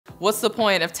what's the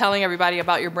point of telling everybody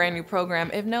about your brand new program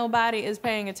if nobody is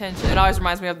paying attention? It always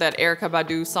reminds me of that Erykah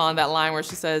Badu song, that line where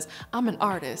she says, I'm an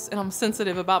artist and I'm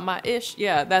sensitive about my ish.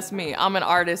 Yeah, that's me. I'm an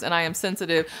artist and I am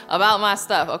sensitive about my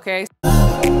stuff, okay?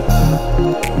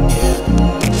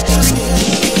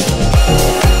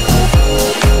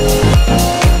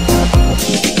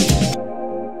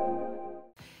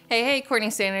 Hey,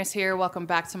 CourtneyLSanders here. Welcome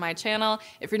back to my channel.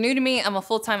 If you're new to me, I'm a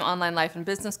full-time online life and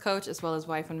business coach as well as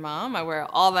wife and mom. I wear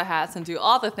all the hats and do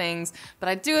all the things, but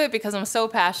I do it because I'm so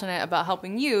passionate about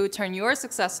helping you turn your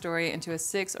success story into a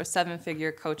 6- or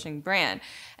 7-figure coaching brand.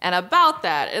 And about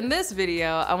that, in this video,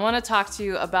 I want to talk to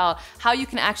you about how you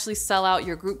can actually sell out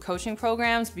your group coaching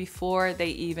programs before they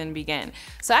even begin.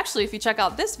 So actually, if you check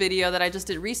out this video that I just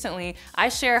did recently, I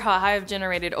share how I have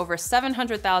generated over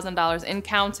 $700,000 in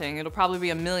counting. It'll probably be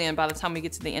 $1 million by the time we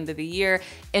get to the end of the year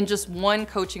in just one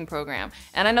coaching program.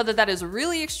 And I know that that is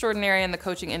really extraordinary in the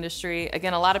coaching industry.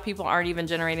 Again, a lot of people aren't even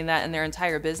generating that in their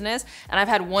entire business. And I've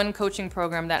had one coaching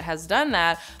program that has done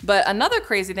that. But another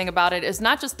crazy thing about it is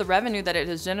not just the revenue that it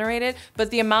has generated, but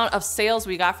the amount of sales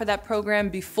we got for that program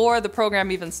before the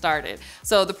program even started.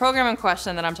 So the program in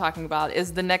question that I'm talking about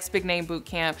is the Next Big Name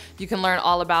Bootcamp. You can learn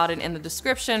all about it in the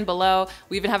description below.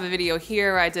 We even have a video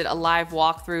here where I did a live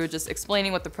walkthrough just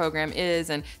explaining what the program is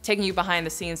and taking you behind the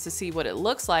scenes to see what it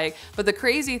looks like. But the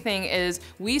crazy thing is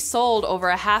we sold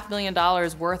over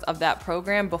 $500,000 worth of that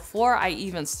program before I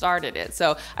even started it.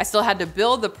 So I still had to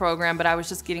build the program, but I was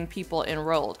just getting people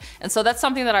enrolled. And so that's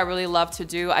something that I really love to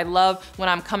do. I love when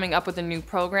I'm coming up with a new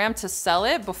program to sell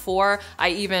it before I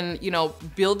even,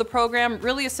 build the program,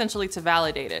 really essentially to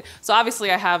validate it. So obviously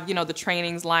I have, the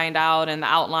trainings lined out and the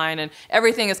outline and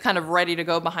everything is kind of ready to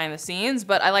go behind the scenes,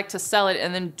 but I like to sell it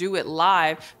and then do it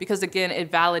live because again,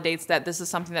 it validates that this is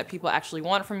something that people actually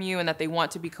want from you and that they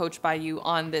want to be coached by you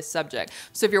on this subject.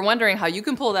 So if you're wondering how you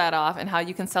can pull that off and how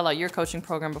you can sell out your coaching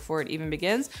program before it even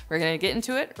begins, we're gonna get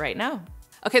into it right now.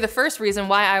 Okay, the first reason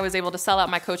why I was able to sell out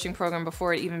my coaching program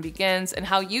before it even begins and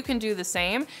how you can do the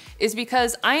same is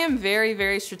because I am very,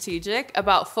 very strategic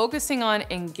about focusing on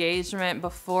engagement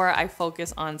before I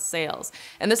focus on sales.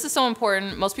 And this is so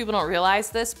important. Most people don't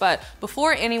realize this, but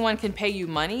before anyone can pay you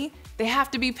money, they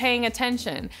have to be paying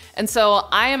attention. And so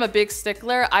I am a big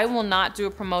stickler. I will not do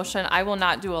a promotion. I will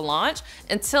not do a launch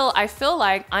until I feel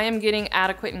like I am getting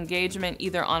adequate engagement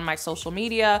either on my social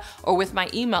media or with my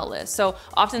email list. So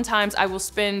oftentimes I will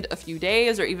spend a few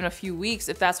days or even a few weeks,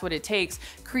 if that's what it takes,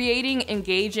 creating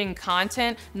engaging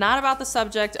content, not about the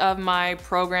subject of my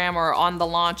program or on the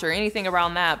launch or anything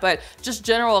around that, but just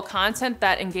general content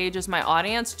that engages my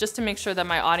audience just to make sure that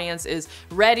my audience is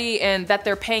ready and that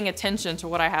they're paying attention to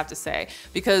what I have to say.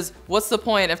 Because what's the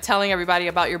point of telling everybody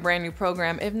about your brand new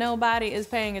program if nobody is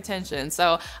paying attention?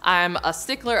 So I'm a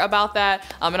stickler about that.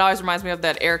 It always reminds me of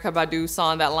that Erykah Badu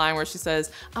song, that line where she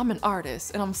says, I'm an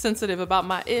artist and I'm sensitive about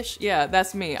my ish. Yeah,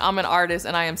 that's me. I'm an artist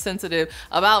and I am sensitive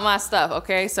about my stuff,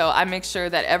 okay? So I make sure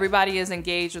that everybody is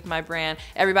engaged with my brand.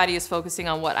 Everybody is focusing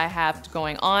on what I have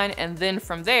going on. And then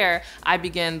from there, I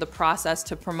begin the process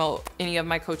to promote any of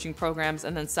my coaching programs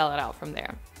and then sell it out from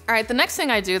there. All right, the next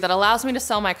thing I do that allows me to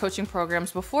sell my coaching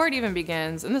programs before it even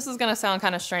begins, and this is gonna sound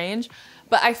kind of strange,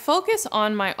 but I focus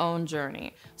on my own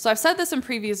journey. So I've said this in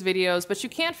previous videos, but you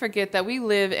can't forget that we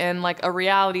live in like a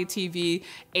reality TV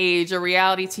age, a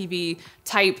reality TV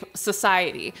type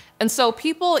society. And so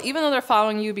people, even though they're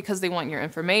following you because they want your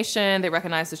information, they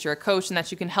recognize that you're a coach and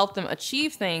that you can help them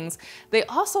achieve things, they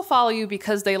also follow you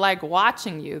because they like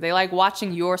watching you. They like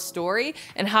watching your story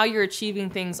and how you're achieving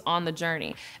things on the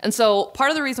journey. And so part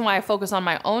of the reason why I focus on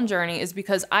my own journey is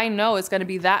because I know it's gonna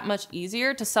be that much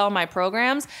easier to sell my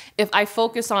programs if I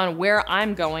focus on where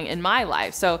I'm going in my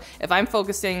life. So if I'm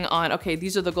focusing on, okay,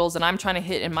 these are the goals that I'm trying to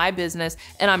hit in my business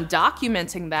and I'm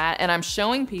documenting that and I'm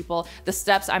showing people the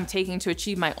steps I'm taking to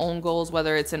achieve my own goals,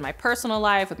 whether it's in my personal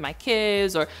life with my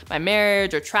kids or my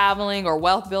marriage or traveling or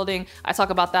wealth building. I talk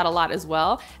about that a lot as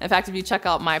well. In fact, if you check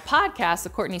out my podcast, The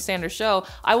Courtney Sanders Show,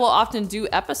 I will often do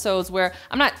episodes where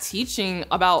I'm not teaching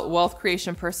about wealth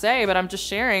creation per se, but I'm just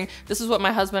sharing, this is what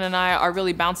my husband and I are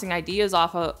really bouncing ideas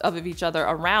off of each other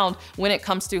around when it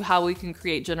comes to how we can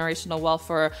create generational wealth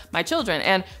for my children.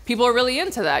 And people are really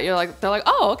into that. They're like,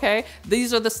 oh, okay,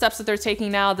 these are the steps that they're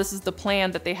taking now. This is the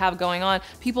plan that they have going on.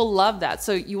 People love that.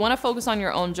 So you want to focus on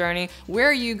your own journey. Where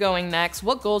are you going next?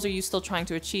 What goals are you still trying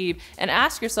to achieve? And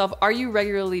ask yourself, are you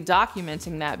regularly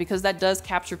documenting that? Because that does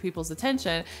capture people's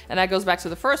attention. And that goes back to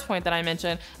the first point that I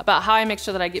mentioned about how I make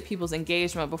sure that I get people's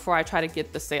engagement before I try to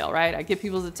get the sale, right? I get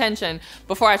people's attention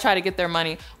before I try to get their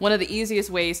money. One of the easiest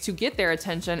ways to get their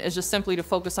attention is just simply to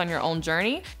focus on your own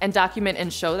journey and document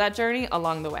and show that journey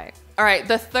along the way. All right,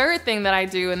 the third thing that I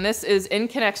do, and this is in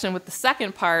connection with the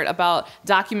second part about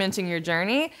documenting your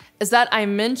journey, is that I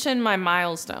mention my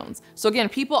milestones. So again,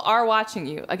 people are watching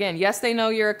you. Again, yes, they know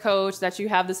you're a coach, that you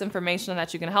have this information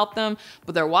that you can help them,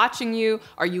 but they're watching you.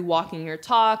 Are you walking your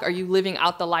talk? Are you living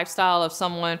out the lifestyle of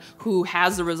someone who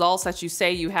has the results that you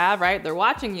say you have, right? They're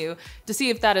watching you to see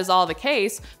if that is all the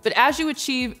case. But as you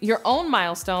achieve your own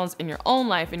milestones in your own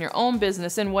life, in your own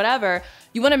business, in whatever,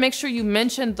 you wanna make sure you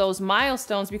mention those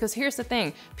milestones, because here's the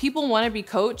thing, people wanna be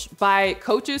coached by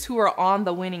coaches who are on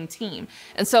the winning team.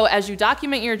 And so as you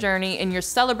document your journey and you're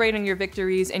celebrating your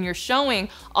victories and you're showing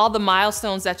all the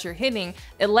milestones that you're hitting,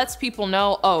 it lets people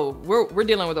know, oh, we're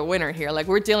dealing with a winner here. Like,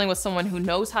 we're dealing with someone who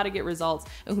knows how to get results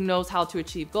and who knows how to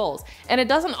achieve goals. And it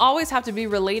doesn't always have to be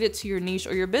related to your niche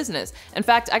or your business. In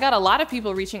fact, I got a lot of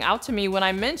people reaching out to me when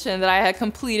I mentioned that I had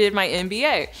completed my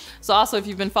MBA. So also, if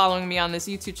you've been following me on this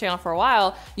YouTube channel for a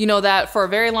while, you know that for a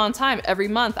very long time, every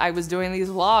month I was doing these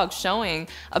vlogs showing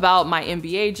about my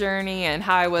MBA journey and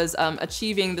how I was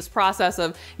achieving this process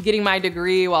of getting my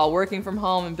degree while working from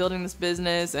home and building this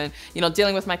business and, you know,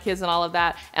 dealing with my kids and all of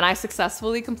that. And I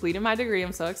successfully completed my degree.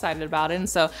 I'm so excited about it. And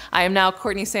so I am now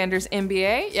Courtney Sanders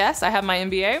MBA. Yes, I have my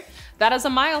MBA. That is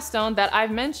a milestone that I've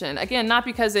mentioned. Again, not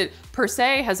because it per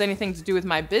se has anything to do with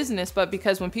my business, but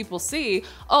because when people see,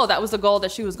 oh, that was the goal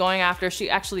that she was going after, she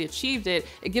actually achieved it,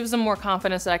 it gives them more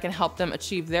confidence that I can help them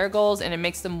achieve their goals, and it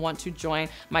makes them want to join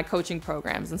my coaching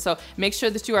programs. And so make sure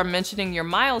that you are mentioning your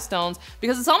milestones,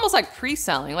 because it's almost like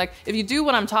pre-selling. Like, if you do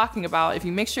what I'm talking about, if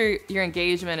you make sure your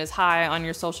engagement is high on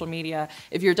your social media,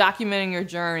 if you're documenting your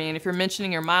journey, and if you're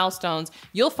mentioning your milestones,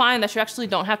 you'll find that you actually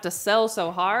don't have to sell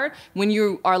so hard when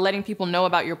you are letting people know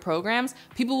about your programs.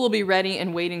 People will be ready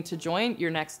and waiting to join your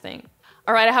next thing.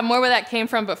 All right, I have more where that came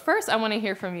from, but first I want to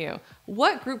hear from you.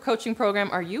 What group coaching program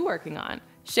are you working on?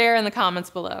 Share in the comments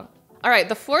below. All right,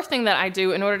 the fourth thing that I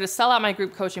do in order to sell out my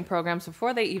group coaching programs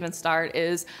before they even start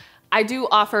is I do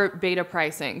offer beta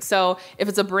pricing. So if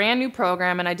it's a brand new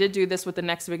program, and I did do this with the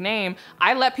Next Big Name,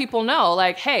 I let people know,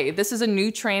 like, hey, this is a new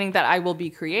training that I will be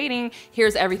creating.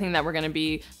 Here's everything that we're gonna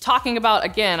be talking about.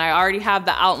 Again, I already have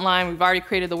the outline. We've already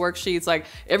created the worksheets. Like,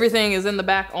 everything is in the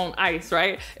back on ice,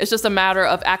 right? It's just a matter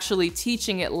of actually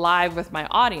teaching it live with my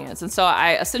audience. And so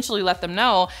I essentially let them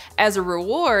know, as a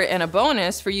reward and a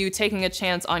bonus for you taking a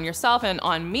chance on yourself and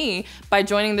on me by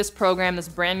joining this program, this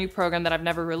brand new program that I've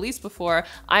never released before,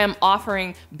 I am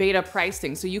offering beta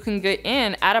pricing. So you can get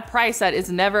in at a price that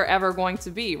is never ever going to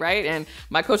be, right? And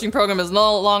my coaching program is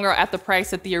no longer at the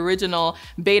price that the original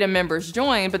beta members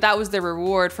joined, but that was their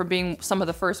reward for being some of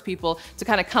the first people to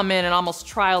kind of come in and almost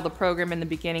trial the program in the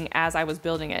beginning as I was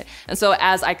building it. And so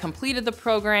as I completed the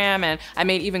program and I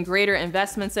made even greater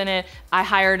investments in it, I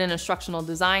hired an instructional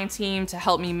design team to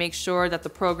help me make sure that the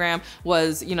program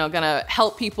was, you know, gonna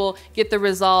help people get the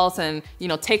results and, you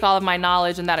know, take all of my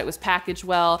knowledge and that it was packaged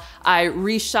well. I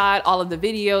reshot all of the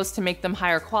videos to make them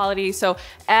higher quality. So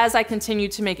as I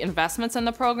continued to make investments in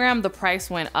the program, the price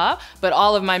went up, but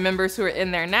all of my members who are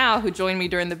in there now, who joined me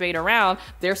during the beta round,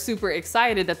 they're super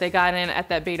excited that they got in at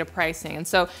that beta pricing. And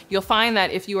so you'll find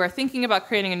that if you are thinking about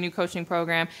creating a new coaching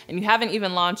program and you haven't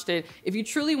even launched it, if you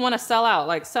truly want to sell out,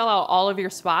 like sell out all of your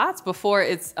spots before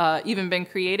it's even been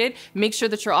created, make sure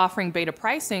that you're offering beta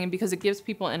pricing, because it gives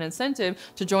people an incentive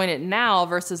to join it now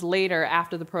versus later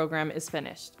after the program is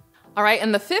finished. All right,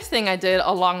 and the fifth thing I did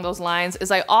along those lines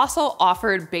is I also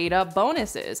offered beta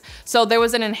bonuses. So there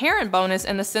was an inherent bonus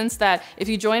in the sense that if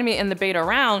you joined me in the beta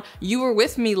round, you were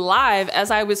with me live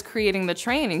as I was creating the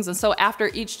trainings. And so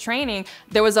after each training,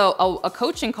 there was a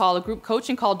coaching call, a group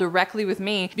coaching call directly with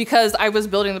me, because I was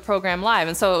building the program live.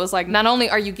 And so it was like, not only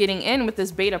are you getting in with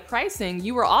this beta pricing,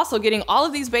 you were also getting all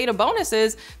of these beta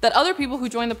bonuses that other people who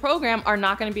join the program are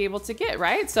not gonna be able to get,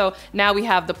 right? So now we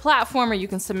have the platform where you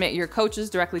can submit your coaches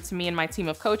directly to me and my team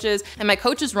of coaches, and my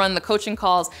coaches run the coaching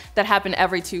calls that happen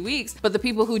every 2 weeks. But the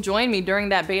people who joined me during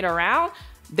that beta round,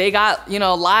 they got, you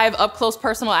know, live up close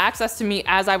personal access to me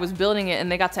as I was building it, and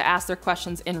they got to ask their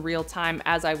questions in real time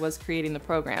as I was creating the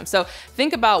program. So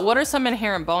think about what are some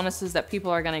inherent bonuses that people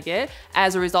are gonna get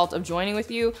as a result of joining with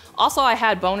you. Also, I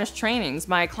had bonus trainings.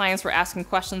 My clients were asking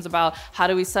questions about how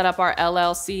do we set up our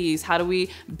LLCs, how do we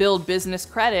build business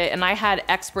credit, and I had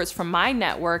experts from my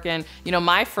network and, you know,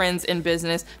 my friends in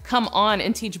business come on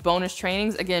and teach bonus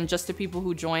trainings, again, just to people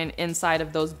who join inside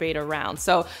of those beta rounds.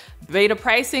 So beta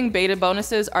pricing, beta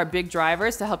bonuses are big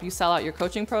drivers to help you sell out your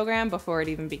coaching program before it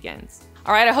even begins.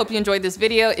 All right, I hope you enjoyed this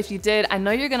video. If you did, I know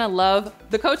you're gonna love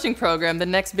the coaching program, the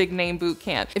Next Big Name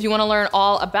Bootcamp. If you wanna learn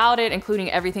all about it,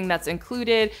 including everything that's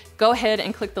included, go ahead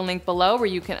and click the link below where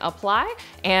you can apply.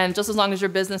 And just as long as your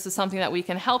business is something that we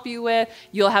can help you with,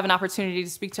 you'll have an opportunity to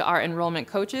speak to our enrollment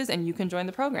coaches and you can join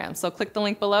the program. So click the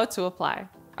link below to apply.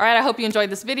 All right, I hope you enjoyed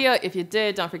this video. If you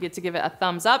did, don't forget to give it a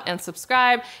thumbs up and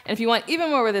subscribe. And if you want even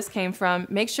more where this came from,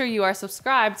 make sure you are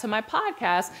subscribed to my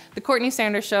podcast, The Courtney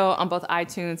Sanders Show, on both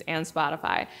iTunes and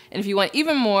Spotify. And if you want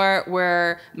even more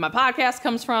where my podcast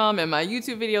comes from and my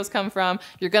YouTube videos come from,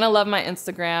 you're gonna love my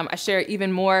Instagram. I share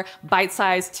even more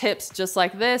bite-sized tips just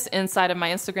like this inside of my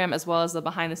Instagram, as well as the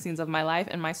behind the scenes of my life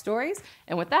and my stories.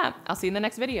 And with that, I'll see you in the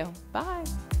next video. Bye.